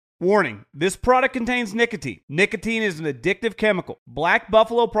Warning, this product contains nicotine. Nicotine is an addictive chemical. Black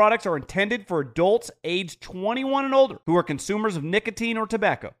Buffalo products are intended for adults aged 21 and older who are consumers of nicotine or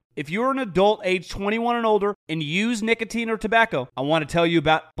tobacco. If you're an adult aged 21 and older and use nicotine or tobacco, I want to tell you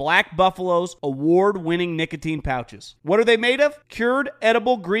about Black Buffalo's award-winning nicotine pouches. What are they made of? Cured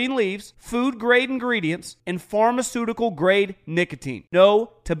edible green leaves, food-grade ingredients, and pharmaceutical-grade nicotine.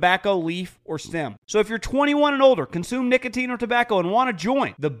 No tobacco leaf or stem. So if you're 21 and older, consume nicotine or tobacco, and want to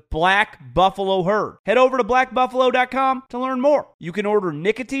join the Black Buffalo herd, head over to blackbuffalo.com to learn more. You can order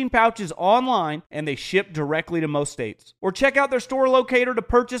nicotine pouches online, and they ship directly to most states. Or check out their store locator to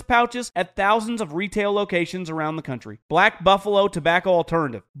purchase pouches at thousands of retail locations around the country. Black Buffalo Tobacco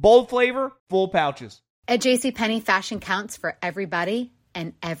Alternative. Bold flavor, full pouches. At JCPenney, fashion counts for everybody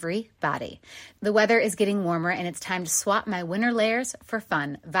and everybody. The weather is getting warmer, and it's time to swap my winter layers for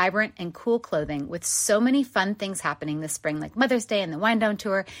fun, vibrant, and cool clothing. With so many fun things happening this spring, like Mother's Day and the Wind Down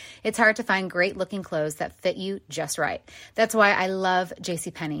Tour, it's hard to find great-looking clothes that fit you just right. That's why I love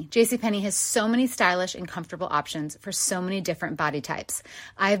JCPenney. JCPenney has so many stylish and comfortable options for so many different body types.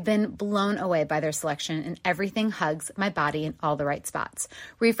 I've been blown away by their selection, and everything hugs my body in all the right spots.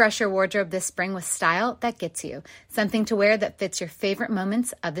 Refresh your wardrobe this spring with style that gets you. Something to wear that fits your favorite moments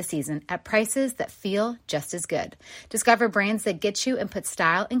of the season at prices that feel just as good. Discover brands that get you and put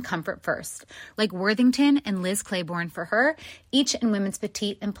style and comfort first, like Worthington and Liz Claiborne for her, each in women's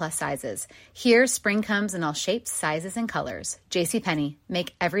petite and plus sizes. Here, spring comes in all shapes, sizes, and colors. JCPenney,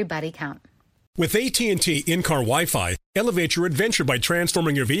 make everybody count. With AT&T in-car Wi-Fi, elevate your adventure by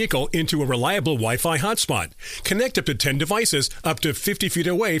transforming your vehicle into a reliable Wi-Fi hotspot. Connect up to 10 devices up to 50 feet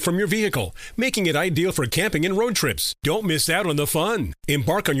away from your vehicle, making it ideal for camping and road trips. Don't miss out on the fun.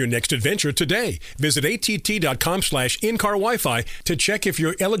 Embark on your next adventure today. Visit att.com/in-car Wi-Fi to check if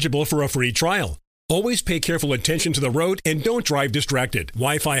you're eligible for a free trial. Always pay careful attention to the road and don't drive distracted.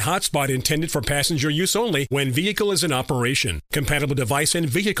 Wi-Fi hotspot intended for passenger use only when vehicle is in operation. Compatible device and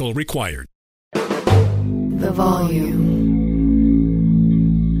vehicle required. The volume.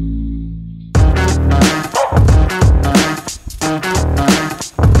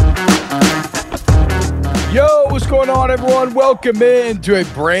 Yo, what's going on, everyone? Welcome in to a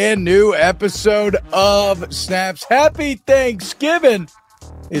brand new episode of Snaps. Happy Thanksgiving.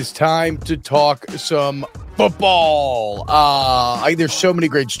 It's time to talk some football. There's so many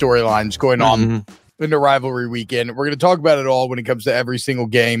great storylines going on in the rivalry weekend. We're going to talk about it all when it comes to every single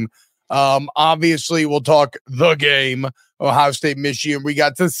game. Obviously, we'll talk the game, Ohio State, Michigan. We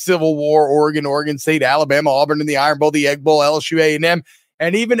got the Civil War, Oregon State, Alabama-Auburn in the Iron Bowl, the Egg Bowl, LSU, A&M,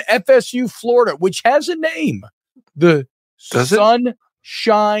 and even FSU, Florida, which has a name. The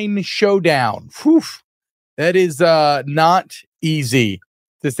Sunshine Showdown. Whew. That is not easy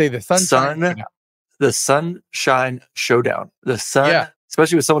to say. The Sunshine The Sunshine Showdown. The sun, yeah.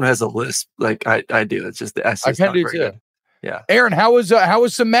 Especially with someone who has a lisp like I do. It's just I kind of do too. Good. Yeah. Aaron, how was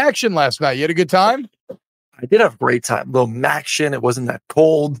some action last night? You had a good time? I did have a great time. A little action. It wasn't that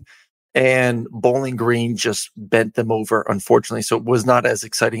cold. And Bowling Green just bent them over, unfortunately. So it was not as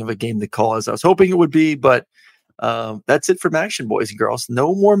exciting of a game to call as I was hoping it would be. But that's it for action, boys and girls.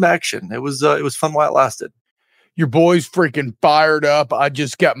 No more action. It was fun while it lasted. Your boy's freaking fired up. I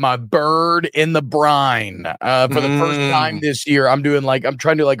just got my bird in the brine for the first time this year. I'm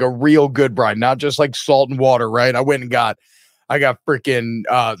trying to do like a real good brine, not just like salt and water, right? I got freaking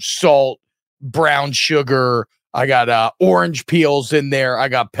salt, brown sugar. I got orange peels in there. I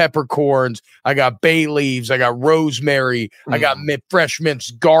got peppercorns. I got bay leaves. I got rosemary. I got fresh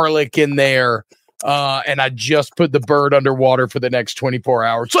minced garlic in there. And I just put the bird underwater for the next 24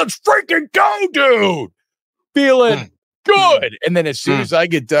 hours. Let's freaking go, dude. Feeling good. And then as soon as I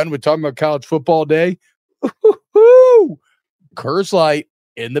get done with talking about college football day, Coors Light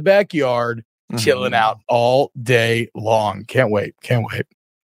in the backyard, chilling out all day long. Can't wait.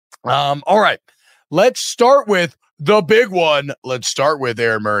 All right. Let's start with the big one. Let's start with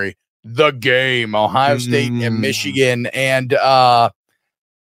Aaron Murray, the game, Ohio State and Michigan. And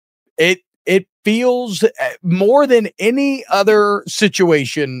it feels more than any other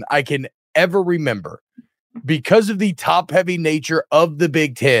situation I can ever remember. Because of the top-heavy nature of the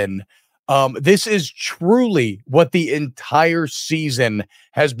Big Ten, this is truly what the entire season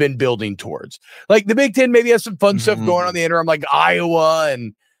has been building towards. Like, the Big Ten maybe has some fun stuff going on the interim, like Iowa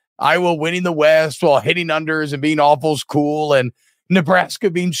winning the West while hitting unders and being awful is cool, and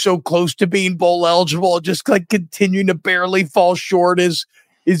Nebraska being so close to being bowl eligible, just like continuing to barely fall short is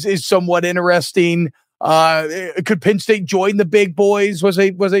somewhat interesting. Could Penn State join the big boys? Was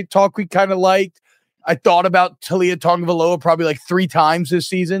a talk we kind of liked. I thought about Talia Tagovailoa probably like 3 times this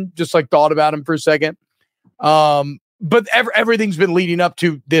season, just like thought about him for a second. but everything's been leading up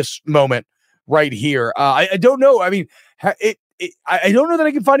to this moment right here. I don't know. I mean, I don't know that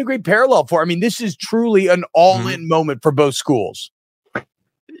I can find a great parallel for. I mean, this is truly an all-in moment for both schools.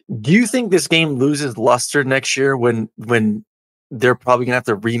 Do you think this game loses luster next year when they're probably going to have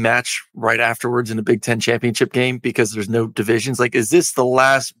to rematch right afterwards in a Big Ten championship game because there's no divisions? Like, is this the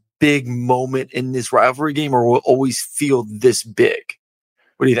last big moment in this rivalry game, or will it always feel this big?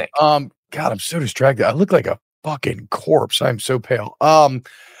 What do you think? God, I'm so distracted. I look like a fucking corpse. I'm so pale.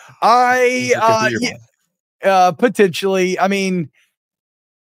 Potentially. I mean,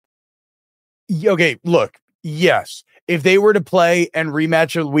 okay, look, yes. If they were to play and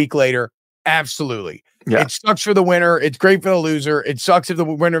rematch a week later, absolutely. Yeah. It sucks for the winner. It's great for the loser. It sucks if the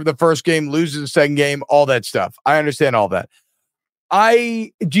winner of the first game loses the second game, all that stuff. I understand all that.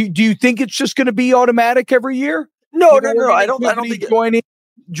 Do you think it's just going to be automatic every year? No. I don't think joining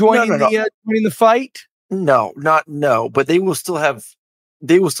the fight. No. But they will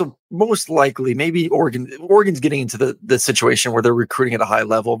still most likely, maybe Oregon's getting into the situation where they're recruiting at a high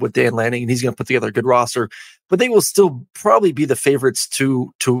level with Dan Lanning, and he's going to put together a good roster, but they will still probably be the favorites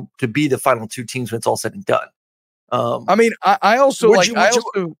to be the final two teams when it's all said and done. I mean, I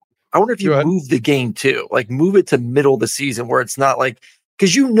wonder if you move the game too, like move it to middle of the season where it's not like,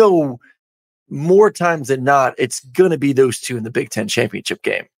 because more times than not, it's going to be those two in the Big Ten championship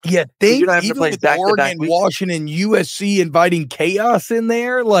game. Yeah, you're not even with Oregon, Washington, USC inviting chaos in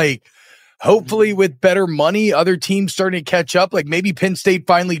there. Like, hopefully with better money, other teams starting to catch up. Like maybe Penn State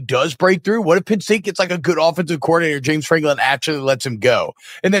finally does break through. What if Penn State gets like a good offensive coordinator, James Franklin actually lets him go?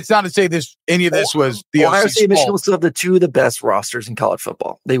 And that's not to say any of this was the Ohio State. Michigan will still have two of the best rosters in college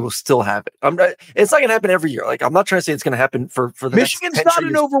football. They will still have it. It's not going to happen every year. Like I'm not trying to say it's going to happen for the Michigan's not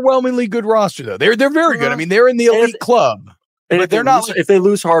an overwhelmingly good roster though. They're very good. I mean, they're in the elite club. And if they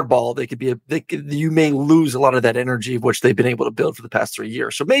lose hardball, you may lose a lot of that energy of which they've been able to build for the past 3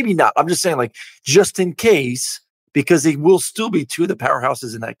 years. So maybe not. I'm just saying, like, just in case, because they will still be two of the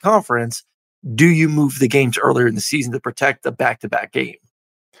powerhouses in that conference. Do you move the games earlier in the season to protect the back-to-back game?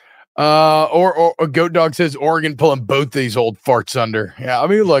 Or Goat Dog says Oregon pulling both these old farts under. Yeah, I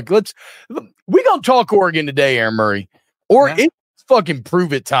mean, look, we gonna talk Oregon today, Aaron Murray. It's fucking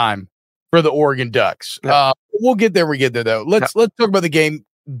prove it time for the Oregon Ducks. Yeah. We'll get there. We get there though. Let's talk about the game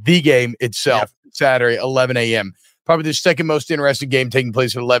itself. Yeah. Saturday, 11 a.m. Probably the second most interesting game taking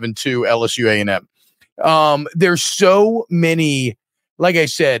place at 11-2 LSU A&M. There's so many, like I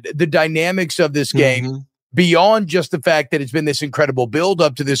said, the dynamics of this game beyond just the fact that it's been this incredible build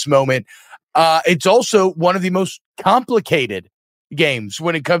up to this moment. It's also one of the most complicated games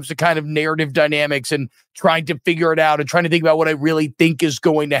when it comes to kind of narrative dynamics and trying to figure it out and trying to think about what I really think is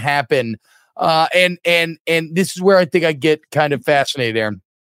going to happen. And this is where I think I get kind of fascinated, Aaron.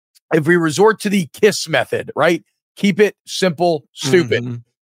 If we resort to the KISS method, right? Keep it simple, stupid.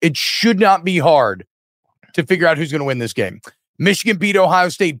 It should not be hard to figure out who's going to win this game. Michigan beat Ohio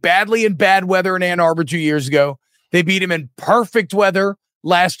State badly in bad weather in Ann Arbor 2 years ago. They beat him in perfect weather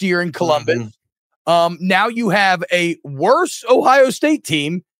last year in Columbus. Now you have a worse Ohio State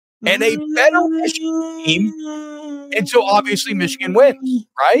team and a better Michigan team. And so obviously Michigan wins,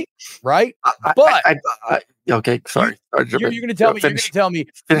 right? Okay, sorry. You're going to tell me. You're going to tell me.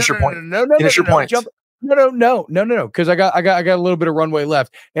 Finish your point. No. Finish your point. No. Because I got a little bit of runway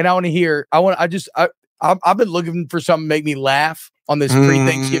left, and I want to hear. I've been looking for something to make me laugh on this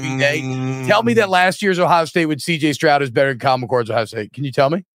pre-Thanksgiving day. Tell me that last year's Ohio State with C.J. Stroud is better than Kyle McCord's Ohio State. Can you tell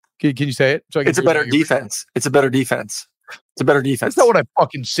me? Can you say it? It's a better defense. It's a better defense. That's not what I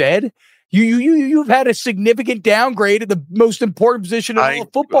fucking said. You've had a significant downgrade at the most important position in all of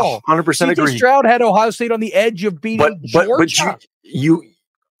football. 100% agree. Stroud had Ohio State on the edge of beating Georgia.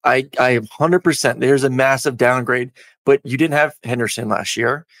 I have 100%. There's a massive downgrade, but you didn't have Henderson last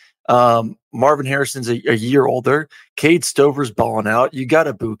year. Marvin Harrison's a year older. Cade Stover's balling out. You got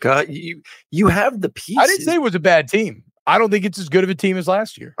Ibuka. You have the pieces. I didn't say it was a bad team. I don't think it's as good of a team as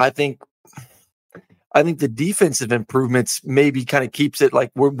last year. I think the defensive improvements maybe kind of keeps it like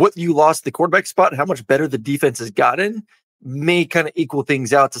what you lost the quarterback spot, how much better the defense has gotten may kind of equal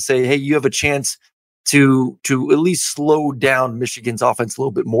things out to say, hey, you have a chance to at least slow down Michigan's offense a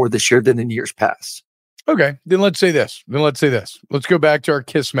little bit more this year than in years past. Okay, then let's say this. Let's go back to our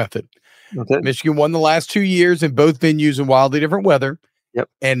KISS method. Okay. Michigan won the last 2 years in both venues in wildly different weather. Yep.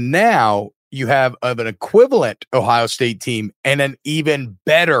 And now you have an equivalent Ohio State team and an even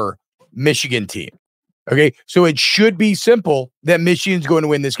better Michigan team. Okay, so it should be simple that Michigan's going to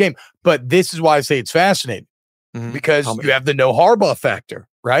win this game. But this is why I say it's fascinating. Because you have the no Harbaugh factor,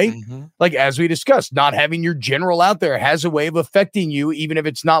 right? Like, as we discussed, not having your general out there has a way of affecting you, even if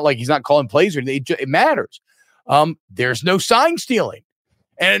it's not like he's not calling plays or anything. It matters. there's no sign stealing.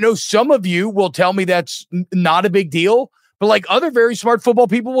 And I know some of you will tell me that's not a big deal, but like other very smart football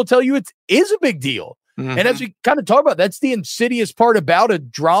people will tell you it is a big deal. Mm-hmm. And as we kind of talk about, that's the insidious part about a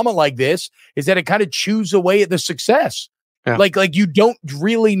drama like this, is that it kind of chews away at the success. Yeah. Like you don't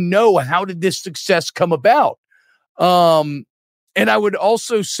really know, how did this success come about? And I would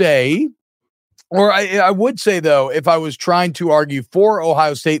also say, or I would say though, if I was trying to argue for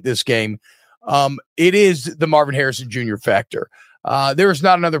Ohio State this game, it is the Marvin Harrison Jr. factor. There is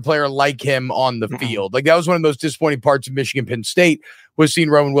not another player like him on the field. Like that was one of the most disappointing parts of Michigan Penn State, was seeing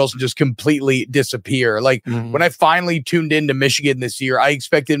Roman Wilson just completely disappear. Like when I finally tuned into Michigan this year, I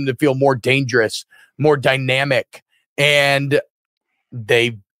expected him to feel more dangerous, more dynamic, and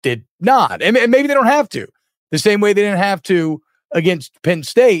they did not. And maybe they don't have to, the same way they didn't have to against Penn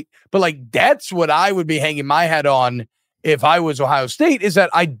State. But like, that's what I would be hanging my hat on if I was Ohio State, is that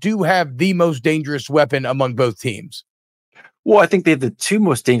I do have the most dangerous weapon among both teams. Well, I think they have the two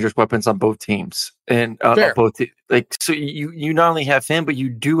most dangerous weapons on both teams, and both so you not only have him, but you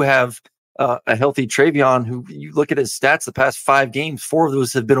do have a healthy Travion, who you look at his stats the past 5 games, 4 of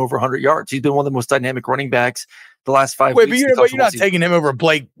those have been over 100 yards. He's been one of the most dynamic running backs the last 5 weeks. But you're not taking him over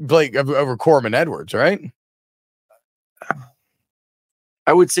Blake over Corbin Edwards, right?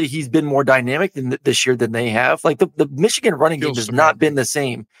 I would say he's been more dynamic this year than they have. Like the Michigan running game has not been the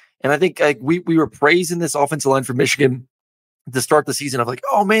same, and I think like we were praising this offensive line for Michigan to start the season of like,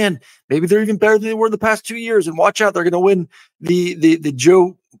 oh man, maybe they're even better than they were in the past 2 years, and watch out, they're going to win the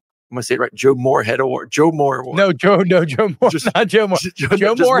Joe. I'm going to say it right, Joe Moorhead Award. Joe Moore Award. No, Joe Moore, not Joe Moore.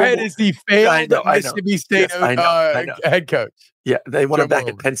 Joe Moorhead is the failed Mississippi State head coach. Yeah, they won it back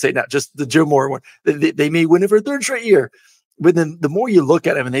at Penn State. Now, just the Joe Moore one. They may win it for a 3rd straight year. But then the more you look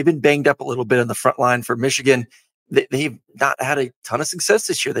at them, and they've been banged up a little bit on the front line for Michigan, they've not had a ton of success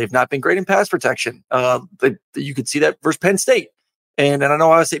this year. They've not been great in pass protection. You could see that versus Penn State. And I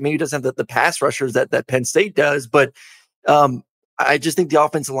know Ohio State maybe doesn't have the pass rushers that Penn State does, but I just think the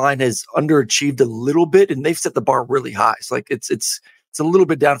offensive line has underachieved a little bit, and they've set the bar really high. So like it's a little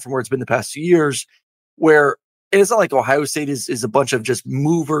bit down from where it's been the past 2 years, where and it's not like Ohio State is a bunch of just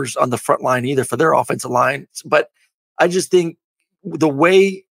movers on the front line either for their offensive line. But I just think the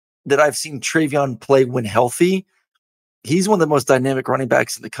way that I've seen Travion play when healthy, he's one of the most dynamic running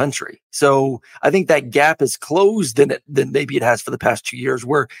backs in the country. So I think that gap is closed than maybe it has for the past 2 years,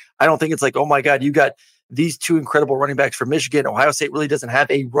 where I don't think it's like, oh my God, you got these 2 incredible running backs for Michigan. Ohio State really doesn't have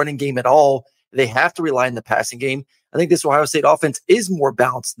a running game at all. They have to rely on the passing game. I think this Ohio State offense is more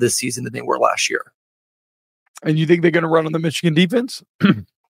balanced this season than they were last year. And you think they're going to run on the Michigan defense?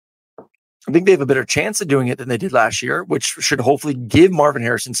 I think they have a better chance of doing it than they did last year, which should hopefully give Marvin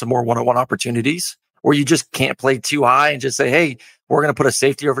Harrison some more one-on-one opportunities, where you just can't play too high and just say, hey, we're going to put a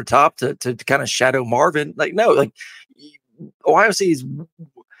safety over top to kind of shadow Marvin. Like, no, like Ohio State is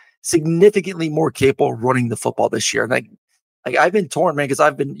significantly more capable of running the football this year. And like I've been torn, man, because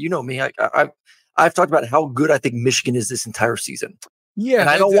I've been, you know me, I've talked about how good I think Michigan is this entire season. Yeah, and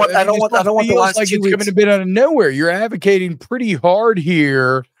I don't want the last like 2 it's weeks coming a bit out of nowhere. You're advocating pretty hard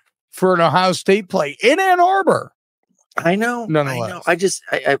here for an Ohio State play in Ann Arbor. I know.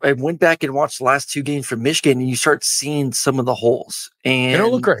 I went back and watched the last 2 games from Michigan, and you start seeing some of the holes. And they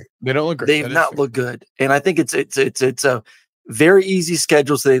don't look great. They've not looked good. And I think it's a very easy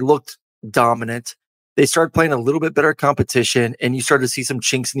schedule. So they looked dominant. They started playing a little bit better competition, and you started to see some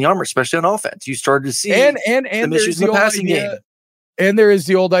chinks in the armor, especially on offense. You started to see and some issues in the passing game. And there is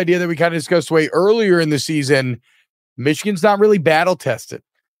the old idea that we kind of discussed way earlier in the season. Michigan's not really battle tested.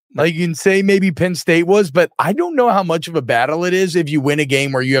 Like you can say maybe Penn State was, but I don't know how much of a battle it is if you win a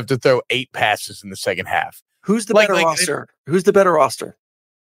game where you have to throw 8 passes in the second half. Who's the better roster? Who's the better roster?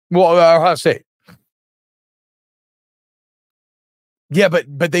 Well, Ohio State. Yeah,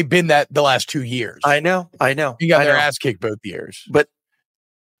 but they've been that the last 2 years. I know. You got their ass kicked both years. But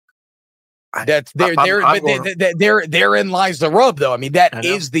therein lies the rub, though. I mean, that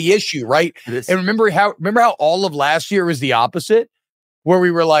is the issue, right? And remember how all of last year was the opposite, where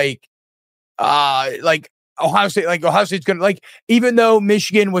we were like Ohio State's gonna, like, even though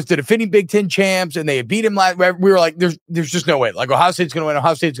Michigan was the defending Big Ten champs and they had beat him last, we were like, there's just no way. Like Ohio State's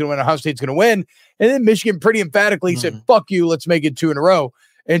gonna win. And then Michigan pretty emphatically said, "Fuck you, let's make it 2 in a row."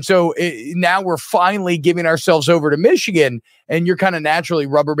 And so now we're finally giving ourselves over to Michigan, and you're kind of naturally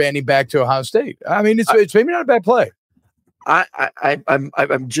rubber banding back to Ohio State. I mean, it's maybe not a bad play.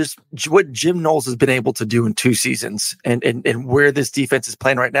 I'm just what Jim Knowles has been able to do in 2 seasons, and where this defense is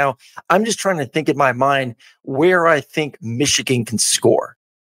playing right now. I'm just trying to think in my mind where I think Michigan can score.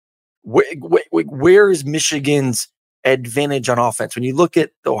 Where is Michigan's advantage on offense. When you look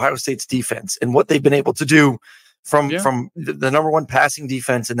at Ohio State's defense and what they've been able to do from the number one passing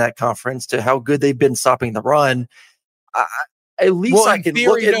defense in that conference to how good they've been stopping the run, at least I can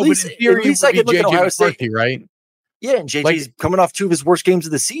look at least I can look at Ohio State, right? Yeah, and JJ's coming off 2 of his worst games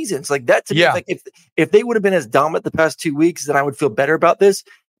of the season. It's like that to me. Like if they would have been as dominant the past 2 weeks, then I would feel better about this.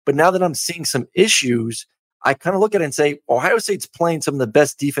 But now that I'm seeing some issues, I kind of look at it and say, Ohio State's playing some of the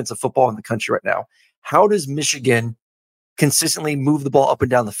best defensive football in the country right now. How does Michigan consistently move the ball up and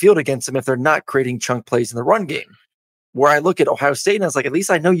down the field against them if they're not creating chunk plays in the run game? Where I look at Ohio State and I was like, at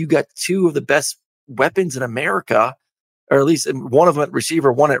least I know you got 2 of the best weapons in America, or at least one of them at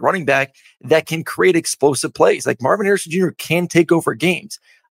receiver, one at running back, that can create explosive plays. Like Marvin Harrison Jr. can take over games.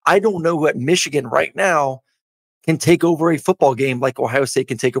 I don't know who at Michigan right now can take over a football game like Ohio State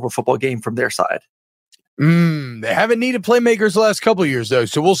can take over a football game from their side. They haven't needed playmakers the last couple of years, though.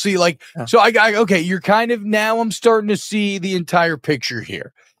 So we'll see. Okay, you're kind of now I'm starting to see the entire picture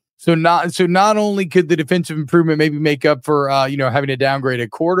here. So not only could the defensive improvement maybe make up for having to downgrade a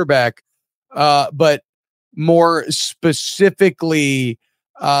quarterback, but more specifically,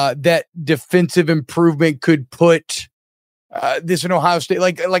 that defensive improvement could put this in Ohio State.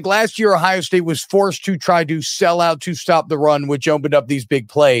 Like last year, Ohio State was forced to try to sell out to stop the run, which opened up these big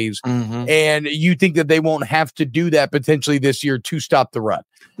plays. Mm-hmm. And you think that they won't have to do that potentially this year to stop the run?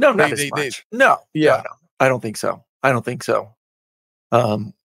 No, not as much. No, I don't think so.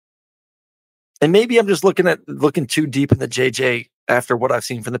 And maybe I'm just looking too deep in the JJ after what I've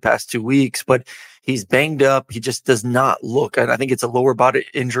seen from the past 2 weeks, but he's banged up. He just does not look, and I think it's a lower body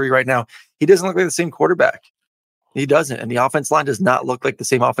injury right now. He doesn't look like the same quarterback. He doesn't. And the offense line does not look like the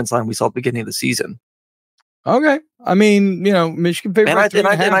same offense line we saw at the beginning of the season. Okay. I mean, Michigan favorite.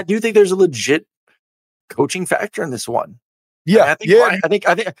 And I do think there's a legit coaching factor in this one. Yeah.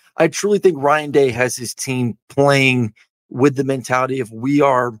 I truly think Ryan Day has his team playing with the mentality of we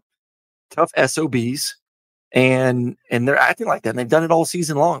are tough SOBs, and they're acting like that. And they've done it all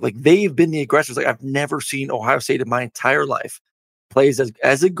season long. Like they've been the aggressors. Like I've never seen Ohio State in my entire life plays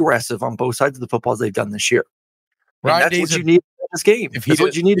as aggressive on both sides of the football as they've done this year. That's what you need in this game. That's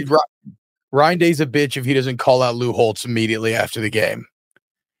what you need. Ryan Day's a bitch if he doesn't call out Lou Holtz immediately after the game.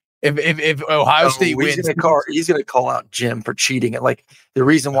 If Ohio State wins, he's going to call out Jim for cheating. And like the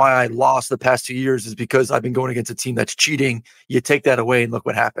reason why I lost the past 2 years is because I've been going against a team that's cheating. You take that away and look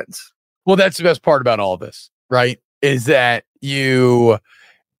what happens. Well, that's the best part about all of this, right? Is that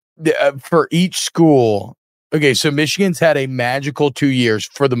for each school. Okay, so Michigan's had a magical 2 years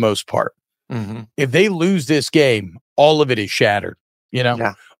for the most part. Mm-hmm. If they lose this game, all of it is shattered.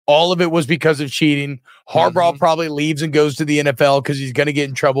 All of it was because of cheating. Harbaugh probably leaves and goes to the NFL because he's going to get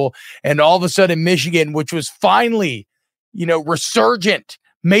in trouble. And all of a sudden, Michigan, which was finally, resurgent,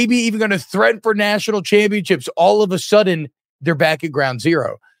 maybe even going to threaten for national championships, all of a sudden they're back at ground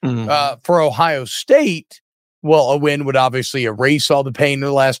zero. Mm-hmm. For Ohio State, well, a win would obviously erase all the pain in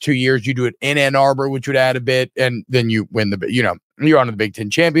the last 2 years. You do it in Ann Arbor, which would add a bit, and then you win you're on the Big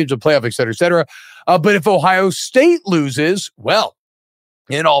Ten championship playoff, et cetera, et cetera. But if Ohio State loses, well,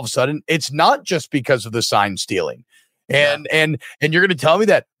 and all of a sudden, it's not just because of the sign stealing. And you're going to tell me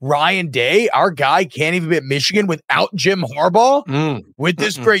that Ryan Day, our guy, can't even beat Michigan without Jim Harbaugh with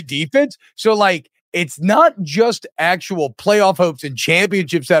this great defense? So, it's not just actual playoff hopes and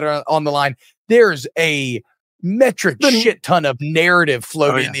championships that are on the line. There's a metric shit ton of narrative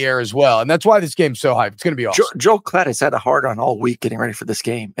floating in the air as well. And that's why this game's so hyped. It's going to be awesome. Joel Klatt has had a hard on all week getting ready for this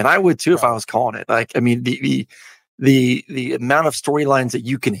game. And I would too if I was calling it. The amount of storylines that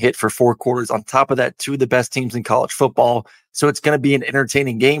you can hit for 4 quarters on top of that, 2 of the best teams in college football. So it's going to be an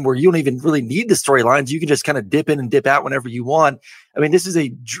entertaining game where you don't even really need the storylines. You can just kind of dip in and dip out whenever you want. I mean, this is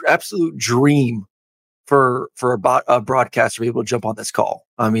a absolute dream for a broadcaster to be able to jump on this call.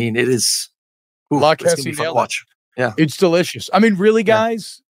 I mean, it is. It's fun to watch. Yeah, it's delicious. I mean, really,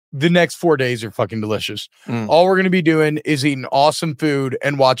 guys, the next 4 days are fucking delicious. All we're going to be doing is eating awesome food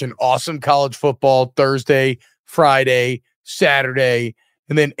and watching awesome college football Thursday, Friday, Saturday,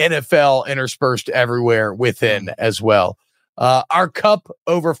 and then NFL interspersed everywhere within as well. Our cup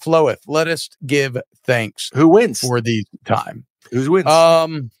overfloweth. Let us give thanks. Who wins for the time? Who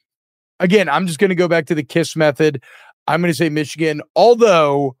wins? Again, I'm just going to go back to the KISS method. I'm going to say Michigan,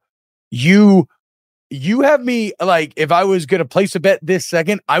 although you have me if I was going to place a bet this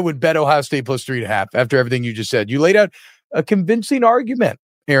second, I would bet Ohio State plus 3.5 after everything you just said. You laid out a convincing argument,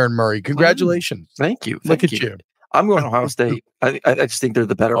 Aaron Murray. Congratulations. Thank you. Look at you. I'm going Ohio State. I just think they're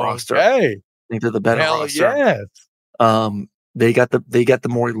the better roster. I think they're the better roster. Yes. They got the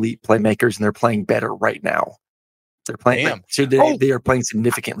more elite playmakers and they're playing better right now. They're playing. They are playing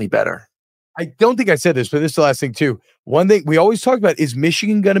significantly better. I don't think I said this, but this is the last thing too. One thing we always talk about is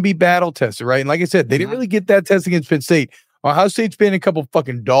Michigan going to be battle tested, right? And like I said, they didn't really get that test against Penn State. Ohio State's been in a couple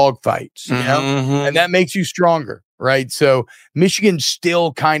fucking dog fights, you know, and that makes you stronger, right? So Michigan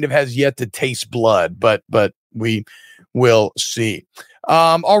still kind of has yet to taste blood, but we will see.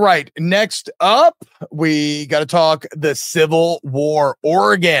 All right, next up, we got to talk the Civil War,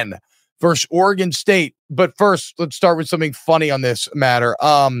 Oregon versus Oregon State. But first, let's start with something funny on this matter.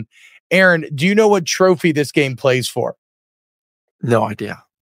 Aaron, do you know what trophy this game plays for? No idea.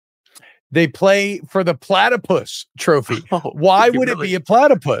 They play for the Platypus Trophy. Oh, why would it be a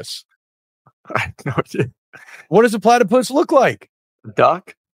platypus? I have no idea. What does a platypus look like?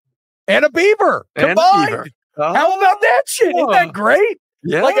 Duck and a beaver and combined. a beaver. How about that shit? Isn't that great?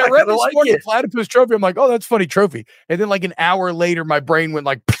 Yeah, like I read this like morning, it. Platypus Trophy. I'm like, oh, that's a funny trophy. And then like an hour later, my brain went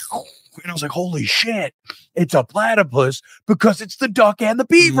like, and I was like, holy shit, it's a platypus because it's the duck and the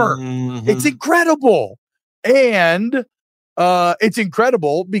beaver. It's incredible. And it's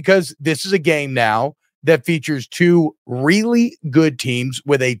incredible because this is a game now that features two really good teams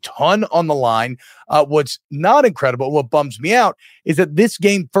with a ton on the line. What's not incredible, what bums me out, is that this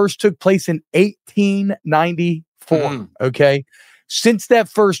game first took place in 1894. Okay. Since that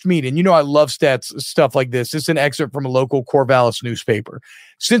first meeting, you know, I love stats, stuff like this. This is an excerpt from a local Corvallis newspaper.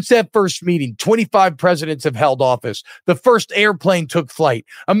 Since that first meeting, 25 presidents have held office. The first airplane took flight.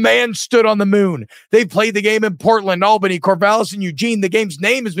 A man stood on the moon. They played the game in Portland, Albany, Corvallis, and Eugene. The game's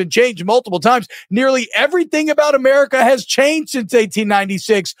name has been changed multiple times. Nearly everything about America has changed since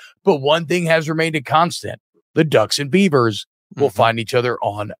 1896, but one thing has remained a constant. The Ducks and Beavers will find each other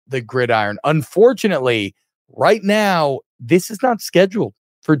on the gridiron. Unfortunately, right now, this is not scheduled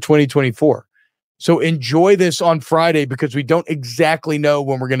for 2024. So enjoy this on Friday because we don't exactly know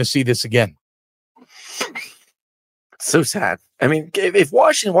when we're going to see this again. So sad. I mean, if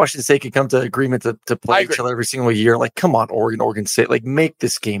Washington State could come to agreement to play each other every single year, like, come on, Oregon State, like, make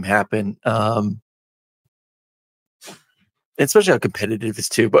this game happen. Especially how competitive it is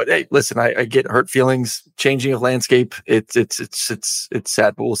too. But hey, listen, I get hurt feelings, changing of landscape. It's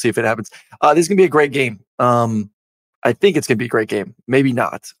sad, but we'll see if it happens. This is gonna be a great game. I think it's gonna be a great game. Maybe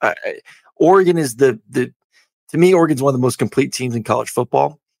not. Oregon is to me, Oregon's one of the most complete teams in college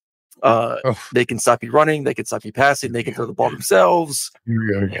football. They can stop you running, they can stop you passing, they can throw the ball themselves. Here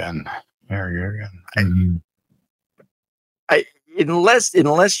we go again.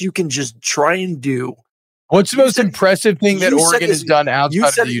 Unless you can just try and do. What's the most impressive thing that Oregon has done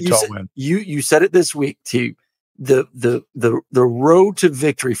outside of the Utah win? You said it this week, T. The road to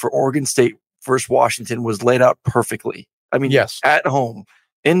victory for Oregon State versus Washington was laid out perfectly. I mean, yes, at home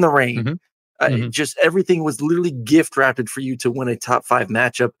in the rain, just everything was literally gift wrapped for you to win a top 5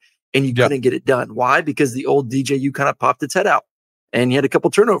 matchup, and you couldn't get it done. Why? Because the old DJU kind of popped its head out, and you had a couple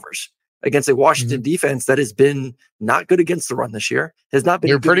turnovers against a Washington defense that has been not good against the run this year. Has not been.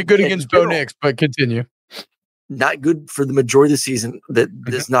 They're pretty good against Bo Nix, but continue. Not good for the majority of the season. That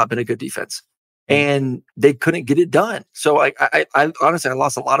has not been a good defense, and they couldn't get it done. So I honestly, I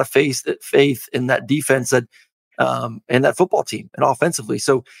lost a lot of faith in that defense and that football team and offensively.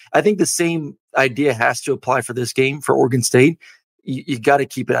 So I think the same idea has to apply for this game for Oregon State. You got to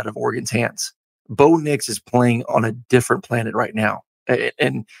keep it out of Oregon's hands. Bo Nix is playing on a different planet right now.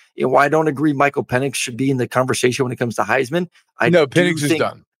 And you know, while I don't agree Michael Penix should be in the conversation when it comes to Heisman, Penix is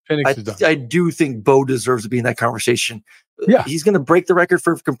done. I do think Bo deserves to be in that conversation. Yeah. He's going to break the record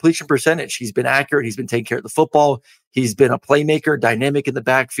for completion percentage. He's been accurate. He's been taking care of the football. He's been a playmaker, dynamic in the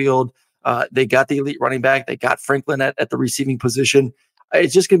backfield. They got the elite running back. They got Franklin at the receiving position.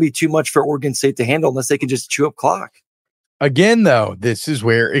 It's just going to be too much for Oregon State to handle unless they can just chew up clock. Again, though, this is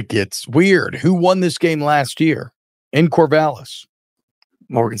where it gets weird. Who won this game last year in Corvallis?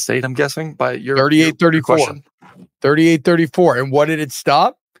 Oregon State, I'm guessing, by your 38-34. 38-34. And what did it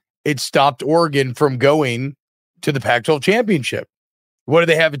stop? It stopped Oregon from going to the Pac-12 championship. What do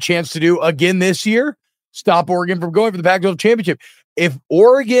they have a chance to do again this year? Stop Oregon from going for the Pac-12 championship. If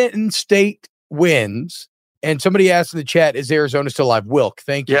Oregon State wins, and somebody asked in the chat, is Arizona still alive? Wilk,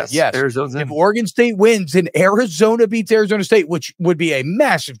 thank you. Yes. Arizona's in. If Oregon State wins and Arizona beats Arizona State, which would be a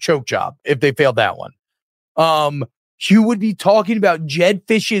massive choke job if they failed that one, you would be talking about Jed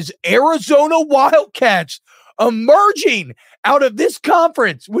Fish's Arizona Wildcats emerging out of this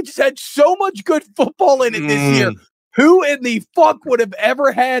conference, which has had so much good football in it this year. Who in the fuck would have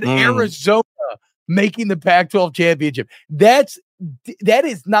ever had Arizona making the Pac-12 championship? That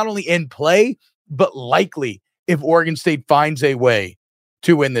is not only in play, but likely if Oregon State finds a way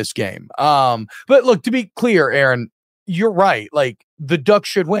to win this game. But look, to be clear, Aaron, you're right. Like, the Ducks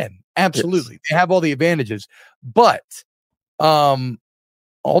should win. Absolutely. Yes. They have all the advantages, but all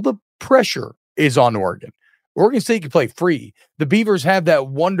the pressure is on Oregon. Oregon State can play free. The Beavers have that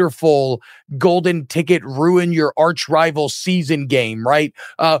wonderful golden ticket, ruin your arch rival season game, right?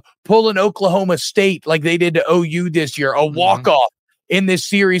 Pull an Oklahoma State like they did to OU this year, a walk-off in this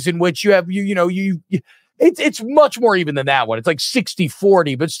series in which you have, it's much more even than that one. It's like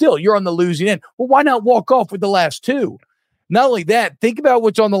 60-40, but still you're on the losing end. Well, why not walk off with the last two? Not only that, think about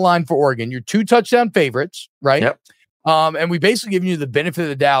what's on the line for Oregon. You're 2 touchdown favorites, right? Yep. And we basically given you the benefit of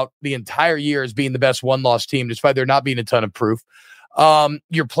the doubt the entire year as being the best one-loss team, despite there not being a ton of proof.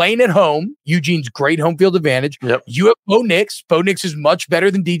 You're playing at home. Eugene's great home field advantage. Yep. You have Bo Nix. Bo Nix is much better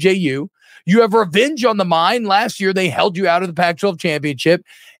than DJU. You have revenge on the mind. Last year, they held you out of the Pac-12 championship.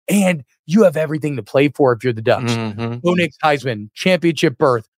 And you have everything to play for if you're the Ducks. Bo Nix, Heisman, championship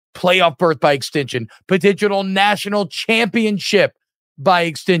berth, playoff berth by extension, potential national championship by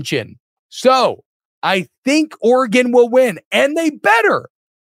extension. So I think Oregon will win, and they better,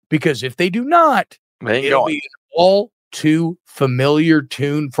 because if they do not, it'll be an all too familiar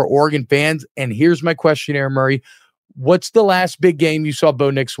tune for Oregon fans. And here's my question, Aaron Murray. What's the last big game you saw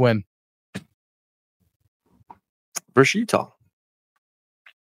Bo Nix win? Versus Utah.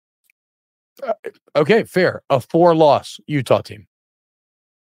 Okay, fair. A 4-loss Utah team.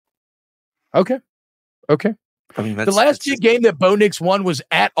 Okay. I mean, the last big game that Bo Nix won was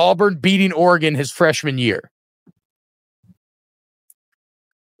at Auburn, beating Oregon his freshman year.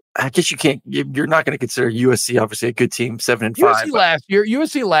 I guess you're not going to consider USC obviously a good team, 7-5.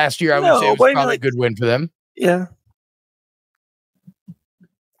 USC last year, I would say it was probably a good win for them. Yeah.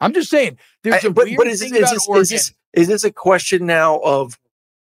 I'm just saying, there's a weird thing about Oregon. Is this a question now of,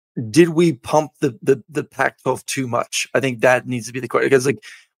 did we pump the Pac-12 too much? I think that needs to be the question, because like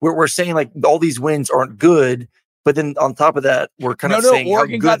we're saying like all these wins aren't good, but then on top of that, we're kind of saying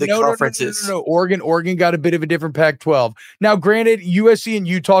Oregon how good the conference is. No. Oregon got a bit of a different Pac-12. Now, granted, USC and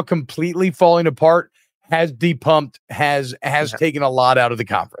Utah completely falling apart has depumped, has taken a lot out of the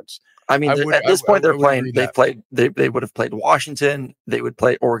conference. I mean, at this point, they're playing. They would have played Washington. They would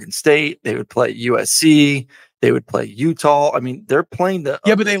play Oregon State. They would play USC. They would play Utah. I mean, they're playing but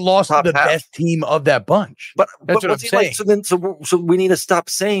they lost to the best team of that bunch. But that's what I'm saying. Like, so we need to stop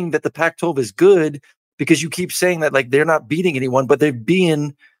saying that the Pac-12 is good, because you keep saying that like they're not beating anyone, but they're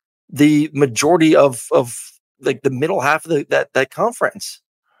being the majority of like the middle half of that conference.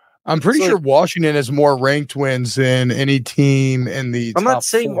 I'm pretty sure Washington has more ranked wins than any team in the. I'm not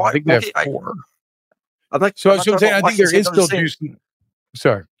saying I think they have 4. I'm saying I think there is still juice.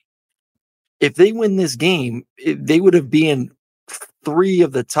 Sorry. If they win this game, they would have been 3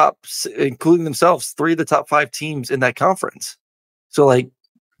 of the top, including themselves, 3 of the top 5 teams in that conference. So, like,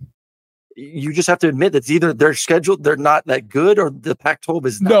 you just have to admit that either they're scheduled, they're not that good, or the Pac-12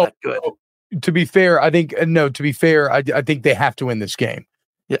 is not that good. To be fair, I think I think they have to win this game.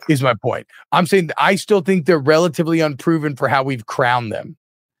 Yeah, is my point. I'm saying I still think they're relatively unproven for how we've crowned them.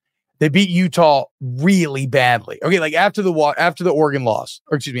 They beat Utah really badly. Okay, like after the Oregon loss,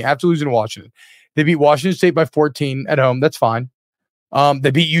 after losing to Washington, they beat Washington State by 14 at home. That's fine.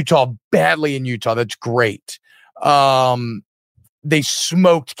 They beat Utah badly in Utah. That's great. They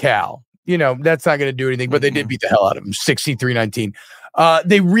smoked Cal. That's not going to do anything, but they did beat the hell out of them, 63-19.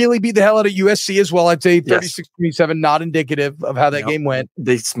 They really beat the hell out of USC as well. I'd say 36-27, not indicative of how that game went.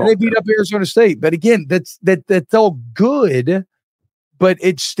 They beat up Arizona State. But again, that's all good. But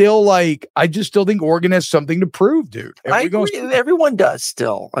it's still like, I just still think Oregon has something to prove, dude. I agree. Everyone does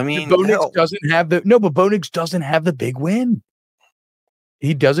still. I mean, Bo Nix doesn't have but Bo Nix doesn't have the big win.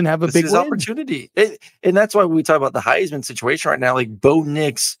 He doesn't have a big win. Opportunity. And that's why we talk about the Heisman situation right now. Like Bo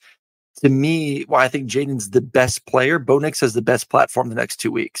Nix, to me, I think Jaden's the best player. Bo Nix has the best platform the next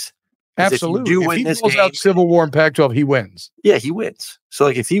 2 weeks. Absolutely. If he pulls out Civil War and Pac-12, he wins. Yeah, he wins. So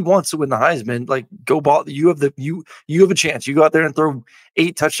like if he wants to win the Heisman, like go ball, you have a chance. You go out there and throw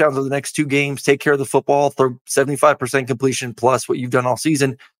 8 touchdowns over the next 2 games, take care of the football, throw 75% completion plus what you've done all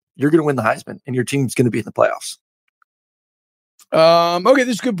season. You're going to win the Heisman, and your team's going to be in the playoffs. Okay,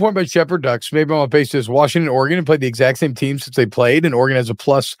 this is a good point by Shepherd Ducks. Maybe I'm going to base this. Washington and Oregon have played the exact same team since they played, and Oregon has a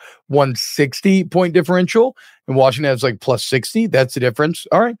plus 160 point differential, and Washington has like plus 60. That's the difference.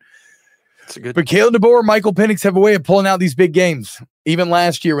 All right. But Kalen DeBoer, Michael Penix have a way of pulling out these big games, even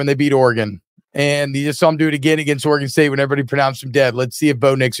last year when they beat Oregon. And you just saw him do it again against Oregon State when everybody pronounced him dead. Let's see if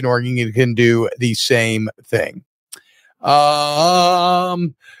Bo Nix and Oregon can do the same thing.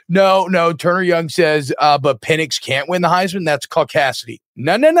 No. Turner Young says, but Penix can't win the Heisman. That's caucasity.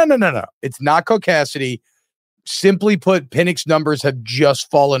 No. It's not caucasity. Simply put, Penix numbers have just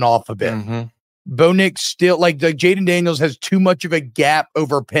fallen off a bit. Mm-hmm. Bo Nix still like Jaden Daniels has too much of a gap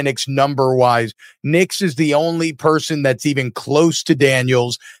over Penix number wise. Nix is the only person that's even close to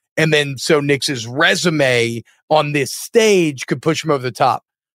Daniels. And then so Nix's resume on this stage could push him over the top.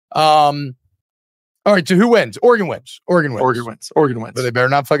 All right, so who wins? Oregon wins. Oregon wins. But they better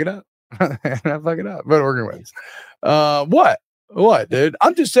not fuck it up. But Oregon wins. What, dude?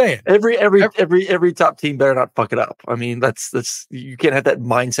 I'm just saying. Every top team better not fuck it up. I mean, that's you can't have that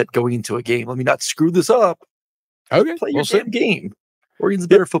mindset going into a game. Let me not screw this up. Okay, play your damn game. Oregon's a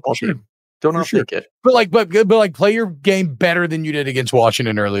better football team. Don't think it. But play your game better than you did against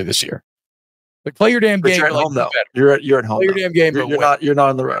Washington earlier this year. Like play your damn game. You're at home though. You're at home. Play your damn game. You're not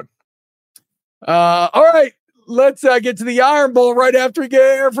on the road. All right, let's get to the Iron Bowl right after we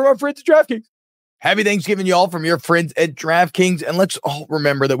get here from our friends at DraftKings. Happy Thanksgiving, y'all, from your friends at DraftKings. And let's all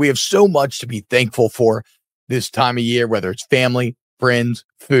remember that we have so much to be thankful for this time of year, whether it's family, friends,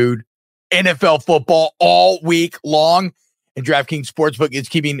 food, NFL football all week long. And DraftKings Sportsbook is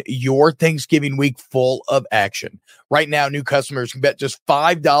keeping your Thanksgiving week full of action. Right now, new customers can bet just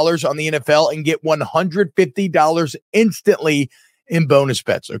 $5 on the NFL and get $150 instantly in bonus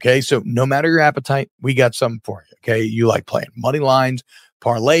bets, okay? So no matter your appetite, we got something for you, okay? You like playing money lines,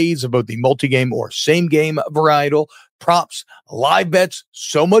 parlays of both the multi-game or same-game varietal, props, live bets,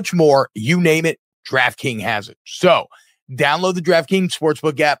 so much more. You name it, DraftKings has it. So download the DraftKings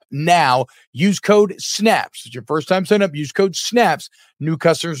Sportsbook app now. Use code SNAPS. It's your first time sign up. Use code SNAPS. New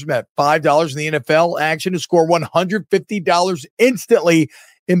customers bet $5 in the NFL action to score $150 instantly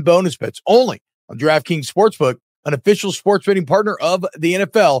in bonus bets. Only on DraftKings Sportsbook, an official sports betting partner of the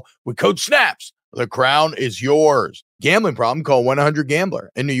NFL. With code SNAPS, the crown is yours. Gambling problem? Call 1-800-GAMBLER.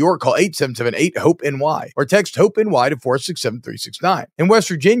 In New York, call 877-8-HOPE-NY or text HOPE-NY to 467-369. In West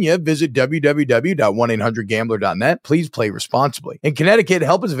Virginia, visit www.1800gambler.net. Please play responsibly. In Connecticut,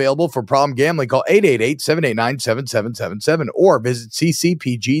 help is available for problem gambling. Call 888-789-7777 or visit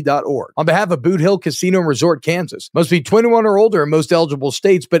ccpg.org. On behalf of Boot Hill Casino and Resort, Kansas, must be 21 or older in most eligible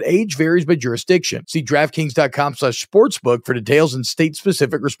states, but age varies by jurisdiction. See DraftKings.com/sportsbook for details and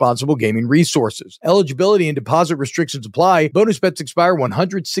state-specific responsible gaming resources. Eligibility and deposit restrictions apply. Bonus bets expire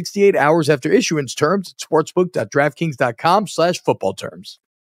 168 hours after issuance. Terms at sportsbook.draftkings.com/football terms.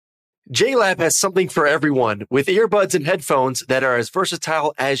 JLab has something for everyone with earbuds and headphones that are as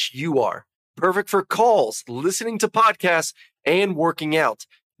versatile as you are. Perfect for calls, listening to podcasts, and working out.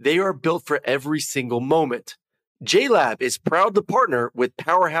 They are built for every single moment. JLab is proud to partner with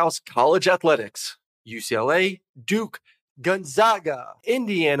Powerhouse College Athletics, UCLA, Duke, Gonzaga,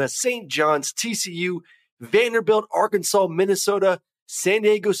 Indiana, St. John's, TCU, Vanderbilt, Arkansas, Minnesota, San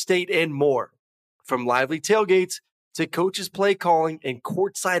Diego State, and more. From lively tailgates to coaches' play calling and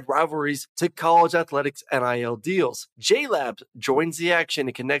courtside rivalries to college athletics NIL deals, JLab joins the action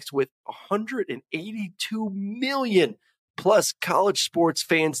and connects with 182 million plus college sports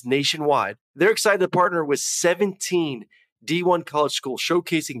fans nationwide. They're excited to partner with 17 D1 college schools,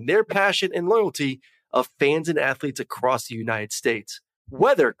 showcasing their passion and loyalty of fans and athletes across the United States.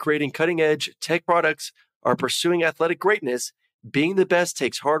 Whether creating cutting-edge tech products or pursuing athletic greatness, being the best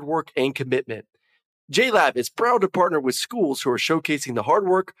takes hard work and commitment. JLab is proud to partner with schools who are showcasing the hard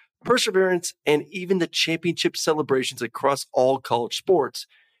work, perseverance, and even the championship celebrations across all college sports.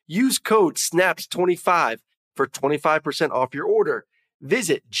 Use code SNAPS25 for 25% off your order.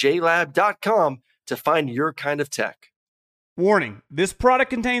 Visit jlab.com to find your kind of tech. Warning, this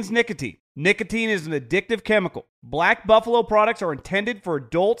product contains nicotine. Nicotine is an addictive chemical. Black Buffalo products are intended for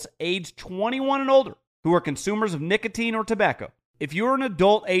adults aged 21 and older who are consumers of nicotine or tobacco. If you're an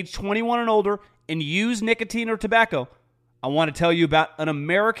adult aged 21 and older and use nicotine or tobacco, I want to tell you about an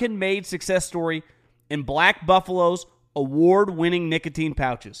American-made success story in Black Buffalo's award-winning nicotine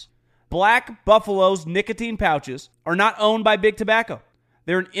pouches. Black Buffalo's nicotine pouches are not owned by Big Tobacco.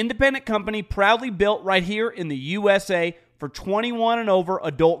 They're an independent company proudly built right here in the USA for 21 and over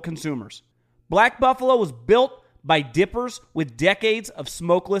adult consumers. Black Buffalo was built by dippers with decades of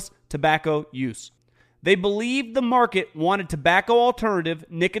smokeless tobacco use. They believed the market wanted tobacco alternative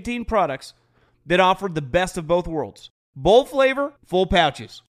nicotine products that offered the best of both worlds. Bold flavor, full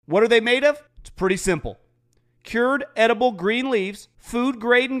pouches. What are they made of? It's pretty simple. Cured edible green leaves,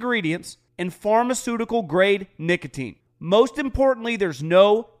 food-grade ingredients, and pharmaceutical-grade nicotine. Most importantly, there's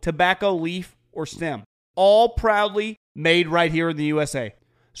no tobacco leaf or stem. All proudly made right here in the USA.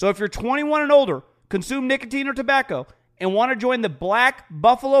 So if you're 21 and older, consume nicotine or tobacco, and want to join the Black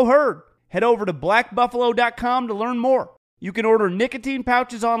Buffalo herd, head over to blackbuffalo.com to learn more. You can order nicotine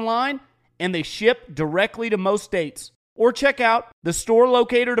pouches online, and they ship directly to most states. Or check out the store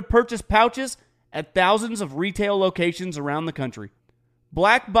locator to purchase pouches at thousands of retail locations around the country.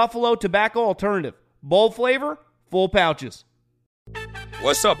 Black Buffalo Tobacco Alternative. Bold flavor, full pouches.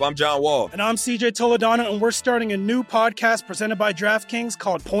 What's up? I'm John Wall. And I'm CJ Toledano, and we're starting a new podcast presented by DraftKings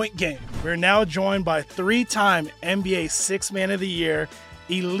called Point Game. We're now joined by 3-time NBA Sixth Man of the Year,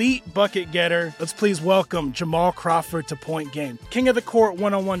 elite bucket getter. Let's please welcome Jamal Crawford to Point Game. King of the Court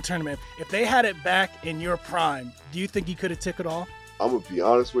one-on-one tournament. If they had it back in your prime, do you think you could have took it all? I'm going to be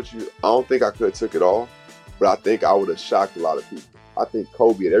honest with you. I don't think I could have took it all, but I think I would have shocked a lot of people. I think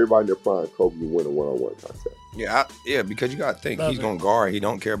Kobe and everybody in their prime, Kobe would win a one-on-one contest. Yeah, because you got to think, he's going to guard. He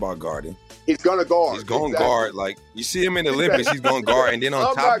don't care about guarding. He's going to guard. He's going to guard. Like, you see him in the Olympics, he's going to guard. And then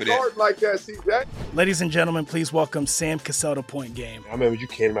on top of that. Like that, see that? Ladies and gentlemen, please welcome Sam Cassell to Point Game. I remember you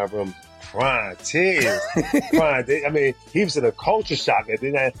came to my room crying, tears, crying. I mean, he was in a culture shock. And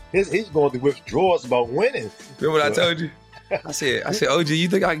then he's going through withdrawals about winning. Remember what I told you? I said, OG, you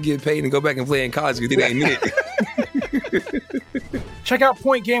think I can get paid and go back and play in college because it ain't it? Check out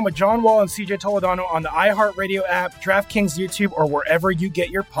Point Game with John Wall and CJ Toledano on the iHeartRadio app, DraftKings YouTube, or wherever you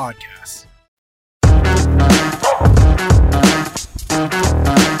get your podcasts.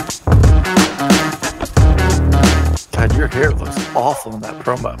 God, your hair looks awful in that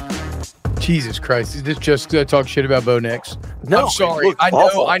promo. Jesus Christ. Is this just talk shit about Bo Nix? No, I'm sorry.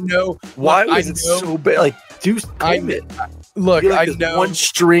 I know. Why was it so bad? Like, dude, Look, I there's know. one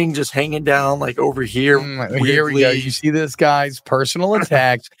string just hanging down like over here. Here we go. You see this guy's personal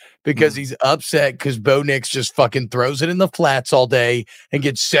attacks because he's upset because Bo Nix just fucking throws it in the flats all day and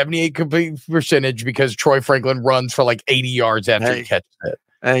gets 78 complete percentage because Troy Franklin runs for like 80 yards after he catches it.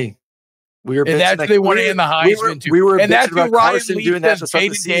 Hey, we were and that's they want to end the Heisman too. We were and that's what Ryan Carson Leaf doing that says. to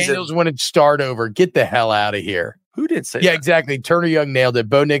Jaden Daniels wanted to start over. Get the hell out of here. Who did say Yeah, that? exactly. Turner Young nailed it.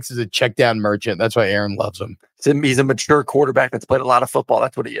 Bo Nix is a check down merchant. That's why Aaron loves him. He's a mature quarterback that's played a lot of football.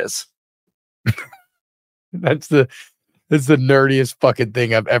 That's what he is. That's the nerdiest fucking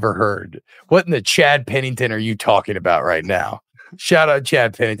thing I've ever heard. What in the Chad Pennington are you talking about right now? Shout out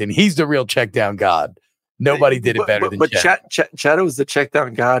Chad Pennington. He's the real check down god. Nobody did it better than Chad. But Chad was the check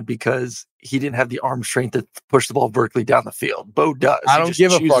down god because he didn't have the arm strength to push the ball vertically down the field. Bo does. I don't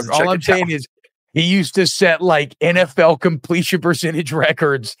give a fuck. All I'm saying is he used to set like NFL completion percentage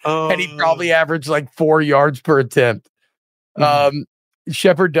records, and he probably averaged like 4 yards per attempt.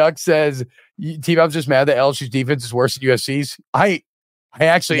 Shepherd Duck says, T-Bob's just mad that LSU's defense is worse than USC's. I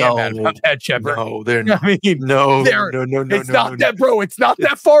actually am mad about that, Shepherd. No, they're not. I mean, no. It's not that, bro. It's not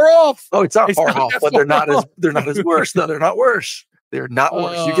that far off. Oh, it's not far off, but they're not as worse. No, they're not worse. They're not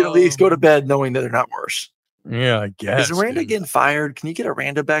worse. You can at least go to bed knowing that they're not worse. Yeah, I guess. Is Aranda getting fired? Can you get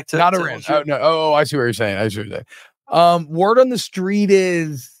Aranda back to not Aranda? Oh, no. Oh, I see what you're saying. Word on the street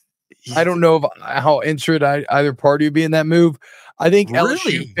is I don't know how interested either party would be in that move. I think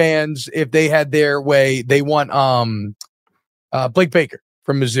LSU fans, if they had their way, they want Blake Baker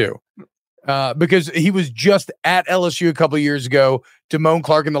from Mizzou because he was just at LSU a couple of years ago. Damone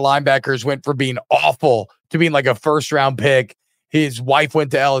Clark and the linebackers went from being awful to being like a first round pick. His wife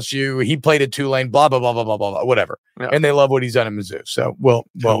went to LSU. He played at Tulane, blah, blah, blah, blah, blah, blah, whatever. Yeah. And they love what he's done at Mizzou. So we'll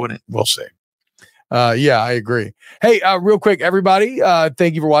see. Yeah, I agree. Hey, real quick, everybody,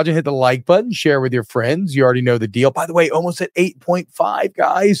 thank you for watching. Hit the like button, share with your friends. You already know the deal. By the way, almost at 8.5,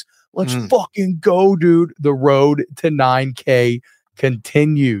 guys. Let's fucking go, dude. The road to 9K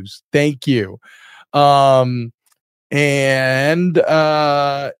continues. Thank you. Yeah,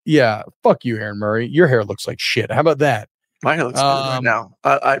 fuck you, Aaron Murray. Your hair looks like shit. How about that? My hair looks good right now.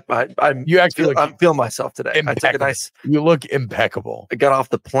 I'm feeling myself today. Impeccable. I took a nice. You look impeccable. I got off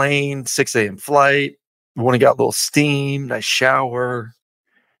the plane, 6 a.m. flight. When I got a little steam, nice shower.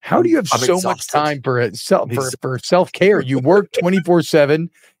 How do you have so much time for self-care? You work 24/7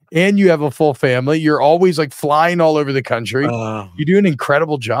 and you have a full family. You're always like flying all over the country. You do an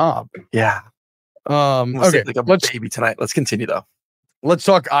incredible job. Yeah. Okay. Like a baby tonight. Let's continue though. Let's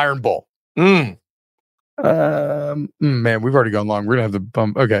talk Iron Bowl. Man, we've already gone long. We're gonna have the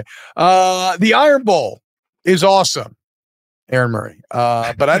bump. Okay. The Iron Bowl is awesome, Aaron Murray.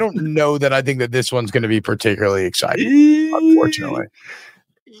 But I don't know that I think that this one's going to be particularly exciting, unfortunately.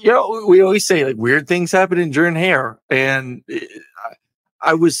 You know, we always say like weird things happen in Jordan Hare, and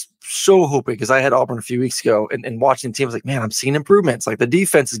I was so hoping because I had Auburn a few weeks ago and watching the team, I was like, man, I'm seeing improvements. Like the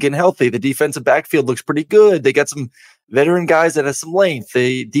defense is getting healthy. The defensive backfield looks pretty good. They got some veteran guys that have some length.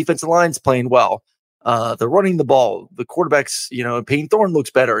 The defensive line's playing well. They're running the ball. The quarterbacks, Payne Thorne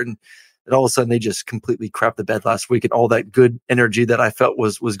looks better. And all of a sudden they just completely crapped the bed last week. And all that good energy that I felt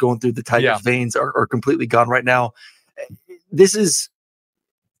was going through the Tigers' veins are completely gone right now. This is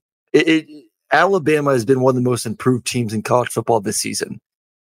it. Alabama has been one of the most improved teams in college football this season.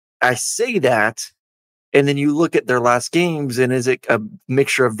 I say that, and then you look at their last games, and is it a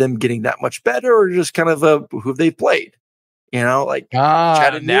mixture of them getting that much better or just kind of who they've played? Like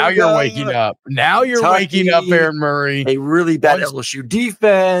now you're waking up. Now you're waking up, Aaron Murray. A really bad LSU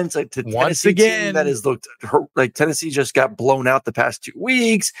defense. Like to once Tennessee again, team that has looked like Tennessee just got blown out the past 2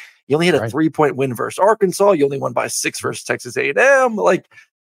 weeks. You only had a 3-point win versus Arkansas. You only won by 6 versus Texas A&M. Like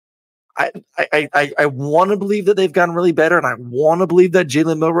I want to believe that they've gotten really better, and I want to believe that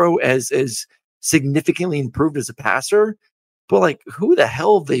Jalen Milroe has significantly improved as a passer. But like, who the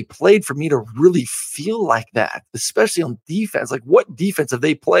hell have they played for me to really feel like that, especially on defense? Like, what defense have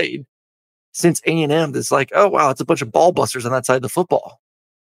they played since A&M that's like, oh wow, it's a bunch of ball busters on that side of the football?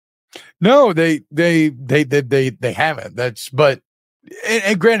 No, they haven't.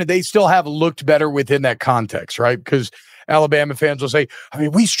 And granted, they still have looked better within that context, right? Because Alabama fans will say, I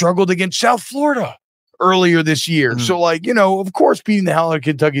mean, we struggled against South Florida earlier this year. So like, of course, beating the hell out of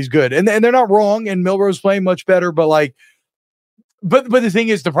Kentucky is good. And they're not wrong. And Milroe's playing much better, but like, but the thing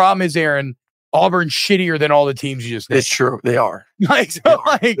is, the problem is, Aaron, Auburn's shittier than all the teams you just named. It's true. They are. Like,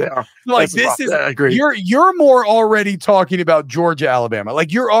 this is, I agree. You're more already talking about Georgia, Alabama.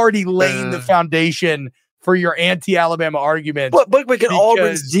 Like you're already laying the foundation for your anti-Alabama argument. But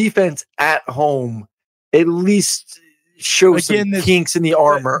Auburn's defense at home at least shows some kinks in the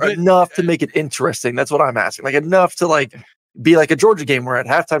armor enough to make it interesting. That's what I'm asking. Like enough to like be like a Georgia game where at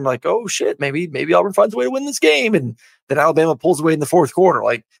halftime, like, oh shit, maybe Auburn finds a way to win this game, and then Alabama pulls away in the fourth quarter.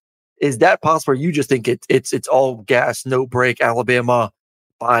 Like, is that possible? Or you just think it's all gas, no break, Alabama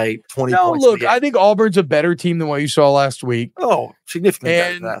by 20 points? Look, I think Auburn's a better team than what you saw last week. Oh, significantly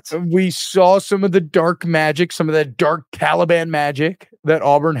better than that. We saw some of the dark magic, some of that dark Taliban magic that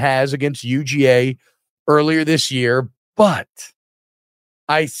Auburn has against UGA earlier this year, but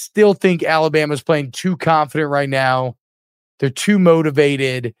I still think Alabama's playing too confident right now. They're too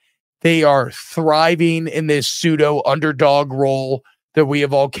motivated. They are thriving in this pseudo underdog role that we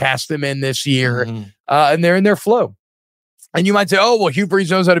have all cast them in this year. And they're in their flow. And you might say, oh, well, Hugh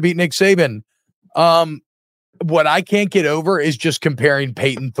Freeze knows how to beat Nick Saban. What I can't get over is just comparing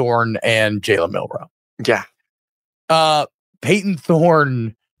Peyton Thorne and Jalen Milroe. Yeah. Peyton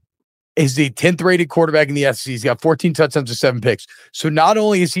Thorne is the 10th rated quarterback in the SEC. He's got 14 touchdowns and 7 picks. So not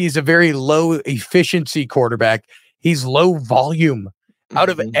only is he a very low efficiency quarterback, he's low volume. Out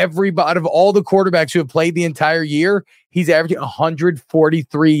of all the quarterbacks who have played the entire year, he's averaging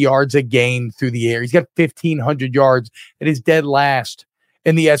 143 yards a game through the air. He's got 1,500 yards and is dead last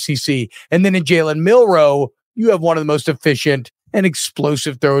in the SEC. And then in Jalen Milroe, you have one of the most efficient and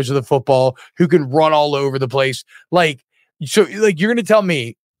explosive throwers of the football who can run all over the place. You're going to tell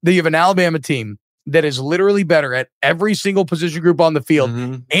me that you have an Alabama team that is literally better at every single position group on the field,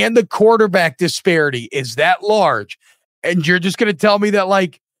 and the quarterback disparity is that large. And you're just going to tell me that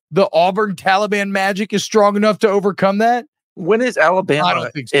like the Auburn Taliban magic is strong enough to overcome that? When is Alabama? I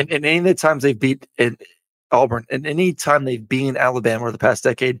don't think so. And any of the times they've beat Auburn, and any time they've been Alabama over the past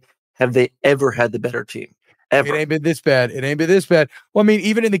decade, have they ever had the better team? Ever? It ain't been this bad. Well, I mean,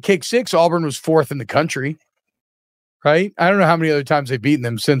 even in the kick six, Auburn was 4th in the country, right? I don't know how many other times they've beaten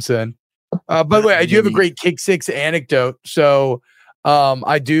them since then. By the way, I do have a great kick six anecdote. So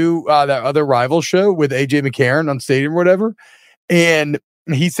I do that other rival show with AJ McCarron on Stadium or whatever. And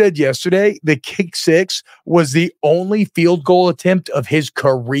he said yesterday the kick six was the only field goal attempt of his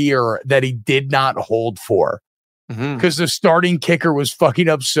career that he did not hold for. Because the starting kicker was fucking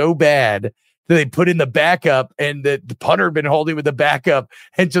up so bad that they put in the backup, and the punter had been holding with the backup.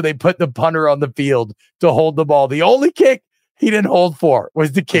 And so they put the punter on the field to hold the ball. The only kick he didn't hold for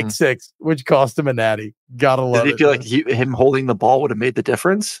was the kick six, which cost him a natty. Gotta love it. Did he feel like him holding the ball would have made the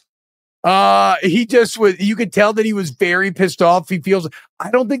difference? He just was. You could tell that he was very pissed off. He feels.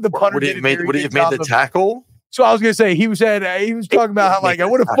 I don't think the punter would he have made the tackle. So I was gonna say he was talking about how like I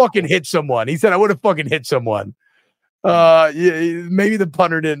would have fucking hit someone. He said I would have fucking hit someone. Maybe the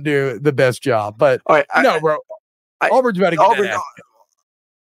punter didn't do the best job, but all right, bro. Auburn's about to get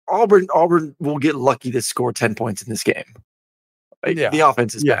Auburn will get lucky to score 10 points in this game. The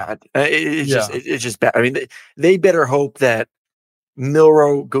offense is bad. It's just bad. I mean, they better hope that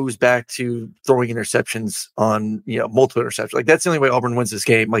Milroe goes back to throwing interceptions on multiple interceptions. Like that's the only way Auburn wins this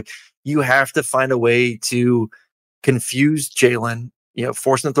game. Like you have to find a way to confuse Jalen.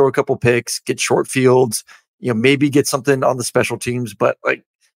 Force him to throw a couple picks, get short fields. Maybe get something on the special teams. But like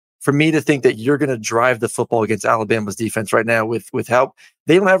for me to think that you're going to drive the football against Alabama's defense right now with how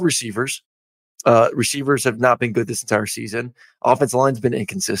they don't have receivers. Receivers have not been good this entire season. Offensive line's been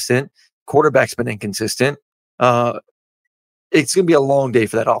inconsistent. Quarterback's been inconsistent. It's going to be a long day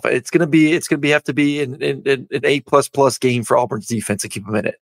for that offense. It's going to have to be an A++ game for Auburn's defense to keep them in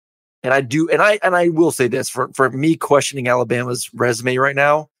it. And I will say this for me questioning Alabama's resume right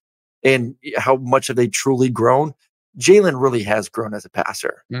now and how much have they truly grown. Jalen really has grown as a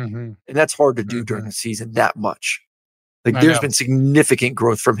passer. Mm-hmm. And that's hard to do during the season that much. Like there's been significant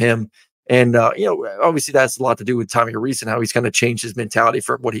growth from him. And, obviously that's a lot to do with Tommy Reese and how he's kind of changed his mentality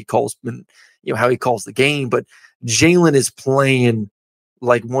for what he calls, how he calls the game. But Jalen is playing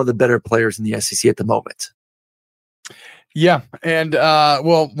like one of the better players in the SEC at the moment. Yeah. And,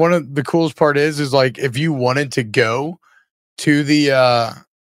 one of the coolest part is like, if you wanted to go to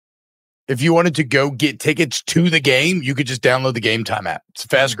get tickets to the game, you could just download the Game Time app. It's the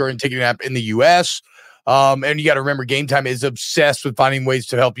fast growing ticketing app in the US. And you got to remember, Game Time is obsessed with finding ways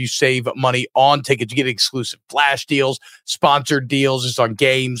to help you save money on tickets. You get exclusive flash deals, sponsored deals. It's on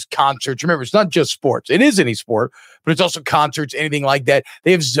games, concerts. Remember, it's not just sports. It is any sport, but it's also concerts, anything like that.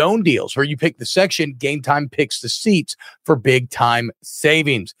 They have zone deals where you pick the section. Game Time picks the seats for big time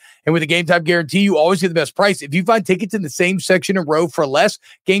savings. And with the Game Time guarantee, you always get the best price. If you find tickets in the same section and row for less,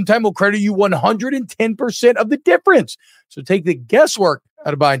 Game Time will credit you 110% of the difference. So take the guesswork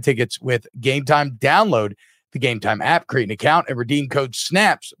out of buying tickets with Game Time. Download the Game Time app, create an account, and redeem code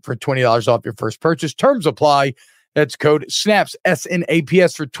SNAPS for $20 off your first purchase. Terms apply. That's code SNAPS,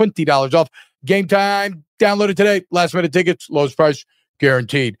 SNAPS, for $20 off. Game Time. Download it today. Last minute tickets, lowest price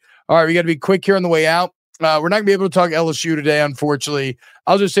guaranteed. All right, we got to be quick here on the way out. We're not going to be able to talk LSU today, unfortunately.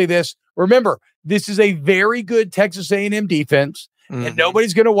 I'll just say this. Remember, this is a very good Texas A&M defense, and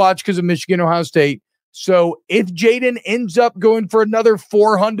nobody's going to watch because of Michigan, Ohio State. So if Jaden ends up going for another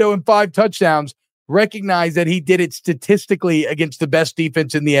 400 and 5 touchdowns, recognize that he did it statistically against the best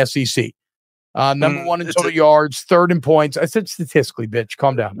defense in the SEC. Number one in total yards, third in points. I said statistically, bitch.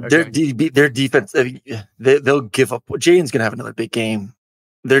 Calm down. Okay. Their defense, they'll give up. Jaden's going to have another big game.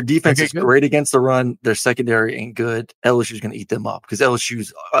 Their defense is great against the run. Their secondary ain't good. LSU's going to eat them up because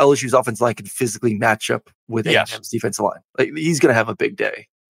LSU's offensive line can physically match up with A&M's defensive line. Like, he's going to have a big day.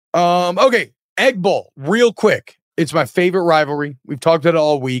 Okay. Egg Bowl, real quick. It's my favorite rivalry. We've talked about it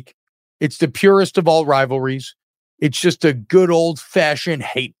all week. It's the purest of all rivalries. It's just a good old-fashioned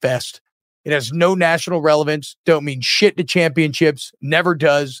hate fest. It has no national relevance, don't mean shit to championships, never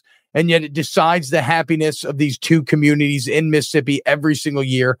does, and yet it decides the happiness of these two communities in Mississippi every single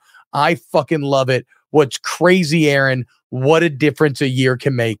year. I fucking love it. What's crazy, Aaron, what a difference a year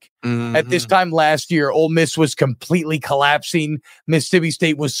can make. At this time last year, Ole Miss was completely collapsing. Mississippi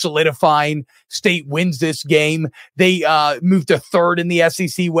State was solidifying. State wins this game. They moved to third in the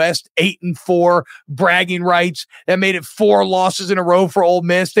SEC West, 8-4, bragging rights. That made it 4 losses in a row for Ole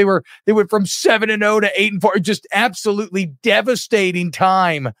Miss. They went from 7-0 to 8-4. Just absolutely devastating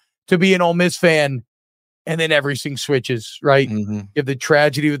time to be an Ole Miss fan. And then everything switches, right? You have the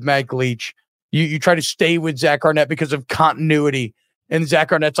tragedy with Matt Leach. You try to stay with Zach Arnett because of continuity. And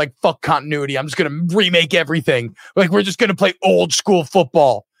Zach Arnett's like, fuck continuity. I'm just going to remake everything. Like, we're just going to play old school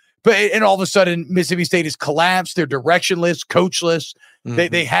football. And all of a sudden, Mississippi State is collapsed. They're directionless, coachless.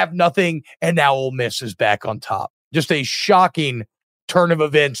 They have nothing. And now Ole Miss is back on top. Just a shocking turn of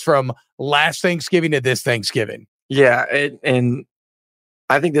events from last Thanksgiving to this Thanksgiving. Yeah. And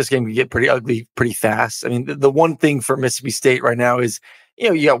I think this game can get pretty ugly pretty fast. I mean, the one thing for Mississippi State right now is,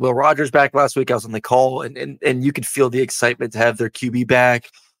 you got Will Rogers back last week. I was on the call, and you could feel the excitement to have their QB back.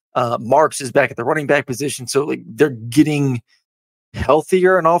 Marks is back at the running back position. So like they're getting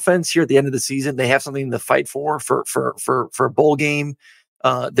healthier in offense here at the end of the season. They have something to fight for a bowl game.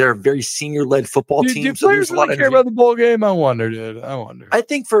 They're a very senior-led football team. Do players really care about the bowl game? I wonder, dude. I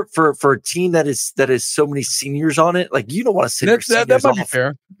think for a team that is so many seniors on it, like you don't want to sit your seniors that might off. be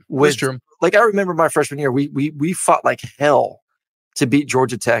fair. That's true. Like I remember my freshman year, we fought like hell to beat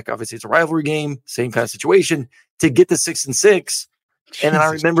Georgia Tech. Obviously, it's a rivalry game, same kind of situation, to get to 6-6. And then I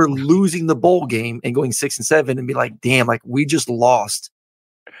remember losing the bowl game and going 6-7 and be like, damn, like we just lost.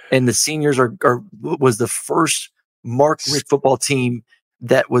 And the seniors was the first Mark Richt football team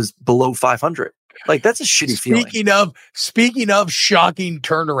that was below 500. Like that's a shitty feeling. Speaking of shocking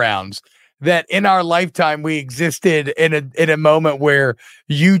turnarounds, that in our lifetime we existed in a moment where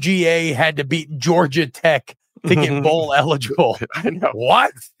UGA had to beat Georgia Tech to get bowl eligible. I know.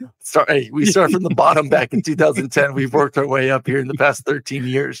 What? We started from the bottom back in 2010. We've worked our way up here in the past 13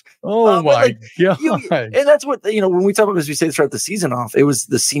 years. Oh my God. And that's what, when we talk about, as we say, start the season off, it was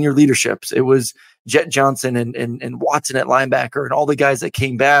the senior leaderships. It was Jet Johnson and Watson at linebacker and all the guys that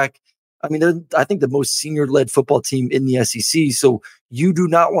came back. I mean, they're, I think, the most senior-led football team in the SEC. So you do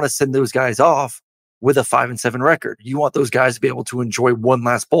not want to send those guys off with a 5-7 record. You want those guys to be able to enjoy one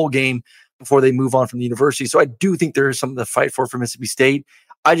last bowl game before they move on from the university. So I do think there is something to fight for Mississippi State.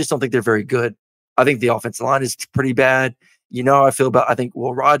 I just don't think they're very good. I think the offensive line is pretty bad. I think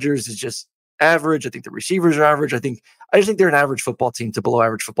Will Rogers is just average. I think the receivers are average. I just think they're an average football team to below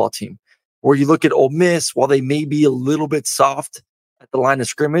average football team. Or you look at Ole Miss, while they may be a little bit soft at the line of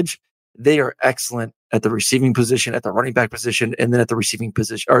scrimmage, they are excellent at the receiving position, at the running back position, and then at the receiving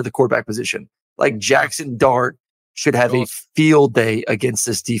position or the quarterback position. Like Jackson Dart should have a field day against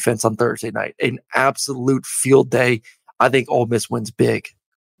this defense on Thursday night. An absolute field day. I think Ole Miss wins big.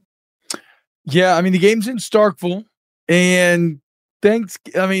 Yeah, I mean, the game's in Starkville, and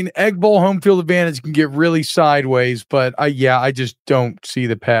Egg Bowl home field advantage can get really sideways, but I just don't see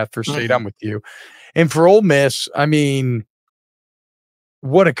the path for State. I'm with you. And for Ole Miss, I mean,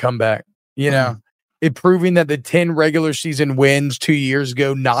 what a comeback, it proving that the 10 regular season wins 2 years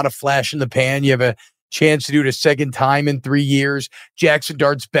ago, not a flash in the pan. You have a chance to do it a second time in 3 years. Jackson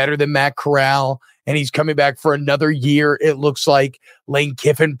Dart's better than Matt Corral, and he's coming back for another year. It looks like Lane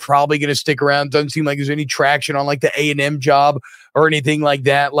Kiffin probably going to stick around. Doesn't seem like there's any traction on like the A&M job or anything like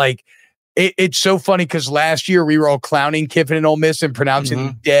that. Like it's so funny because last year we were all clowning Kiffin and Ole Miss and pronouncing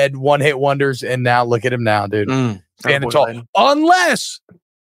them dead one-hit wonders, and now look at him now, dude. And it's all unless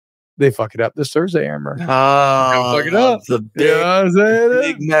they fuck it up this Thursday, Amber. Fuck it up. The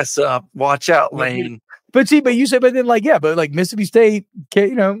big mess up. Watch out, Lane. But Mississippi State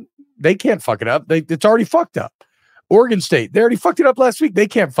can't, they can't fuck it up. It's already fucked up. Oregon State, they already fucked it up last week. They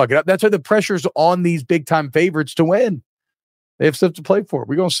can't fuck it up. That's why the pressure's on these big time favorites to win. They have stuff to play for.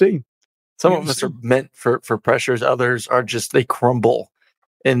 We're gonna see. Some of us are meant for pressures. Others are just they crumble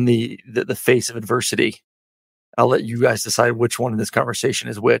in the face of adversity. I'll let you guys decide which one in this conversation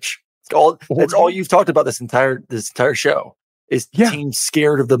is which. That's all you've talked about this entire show is teams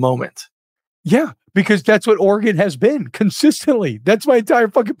scared of the moment. Yeah, because that's what Oregon has been consistently. That's my entire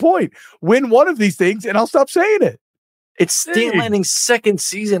fucking point. Win one of these things, and I'll stop saying it. It's Stan Lanning's second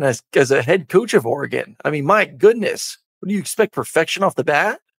season as a head coach of Oregon. I mean, my goodness, what do you expect? Perfection off the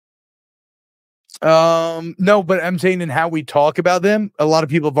bat? No, but I'm saying in how we talk about them, a lot of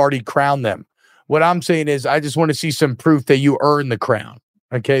people have already crowned them. What I'm saying is, I just want to see some proof that you earned the crown.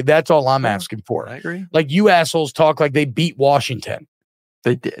 Okay, that's all I'm asking for. I agree. Like you assholes talk like they beat Washington.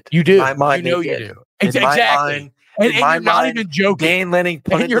 They did. You do. My mind, you do. Exactly. And you're not even joking. Dan Lanning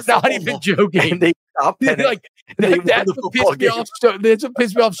and you're not even joking. And they stopped like that's what pissed me off. That's what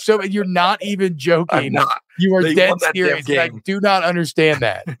pissed me off. So you're not even joking. I'm not. You are dead serious. I do not understand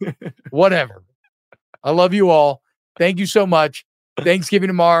that. Whatever. I love you all. Thank you so much. Thanksgiving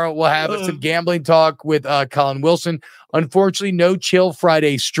tomorrow, we'll have some gambling talk with Colin Wilson. Unfortunately, no Chill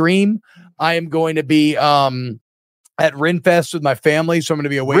Friday stream. I am going to be at RenFest with my family, so I'm going to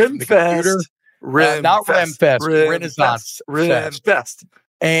be away from the computer. Not RenFest, Renaissance Fest.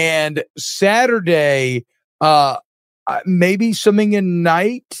 And Saturday, maybe something at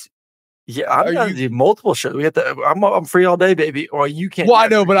night. Yeah, I'm going to do multiple shows. I'm free all day, baby. Or you can't. Well, I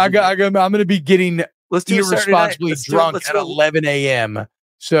know, but I'm going to be getting irresponsibly drunk at 11 a.m.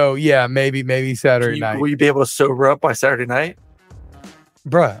 So yeah, maybe Saturday night. Will you be able to sober up by Saturday night,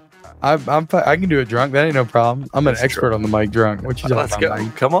 bruh? I can do it drunk. That ain't no problem. I'm an expert on the mic drunk. What you talking Let's about?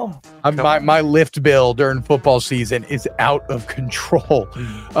 Go. Come on. My lift bill during football season is out of control.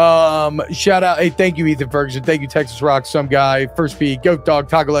 Shout out. Hey, thank you, Ethan Ferguson. Thank you, Texas Rock, some guy, First Beat, Goat Dog,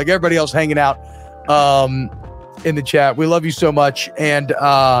 Taco Leg, everybody else hanging out in the chat. We love you so much. And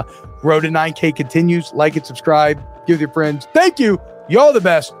Road to 9K continues. Like it, subscribe, give your friends. Thank you. Y'all the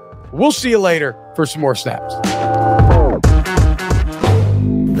best. We'll see you later for some more snaps.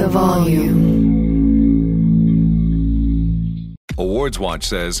 The volume. Awards Watch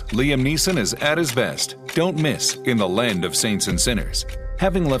says Liam Neeson is at his best. Don't miss In the Land of Saints and Sinners.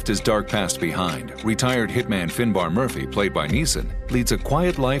 Having left his dark past behind, retired hitman Finbar Murphy, played by Neeson, leads a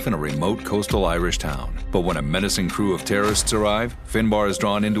quiet life in a remote coastal Irish town. But when a menacing crew of terrorists arrive, Finbar is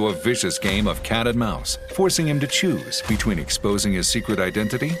drawn into a vicious game of cat and mouse, forcing him to choose between exposing his secret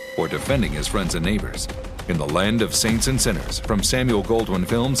identity or defending his friends and neighbors. In the Land of Saints and Sinners, from Samuel Goldwyn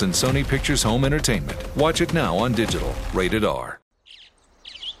Films and Sony Pictures Home Entertainment. Watch it now on digital. Rated R.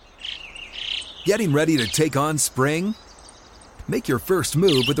 Getting ready to take on spring? Make your first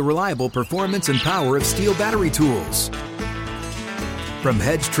move with the reliable performance and power of Steel battery tools. From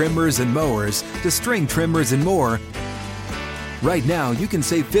hedge trimmers and mowers to string trimmers and more, right now you can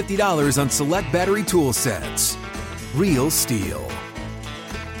save $50 on select battery tool sets. Real Steel.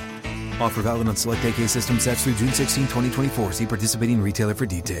 Offer valid on select AK system sets through June 16, 2024. See participating retailer for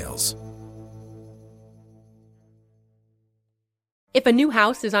details. If a new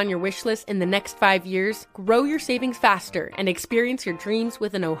house is on your wish list in the next 5 years, grow your savings faster and experience your dreams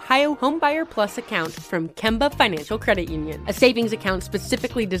with an Ohio Homebuyer Plus account from Kemba Financial Credit Union. A savings account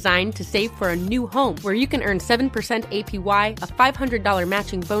specifically designed to save for a new home, where you can earn 7% APY, a $500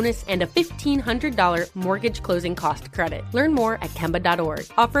 matching bonus, and a $1,500 mortgage closing cost credit. Learn more at Kemba.org.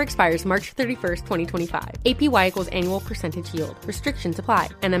 Offer expires March 31st, 2025. APY equals annual percentage yield. Restrictions apply.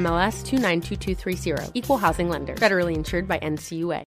 NMLS 292230. Equal housing lender. Federally insured by NCUA.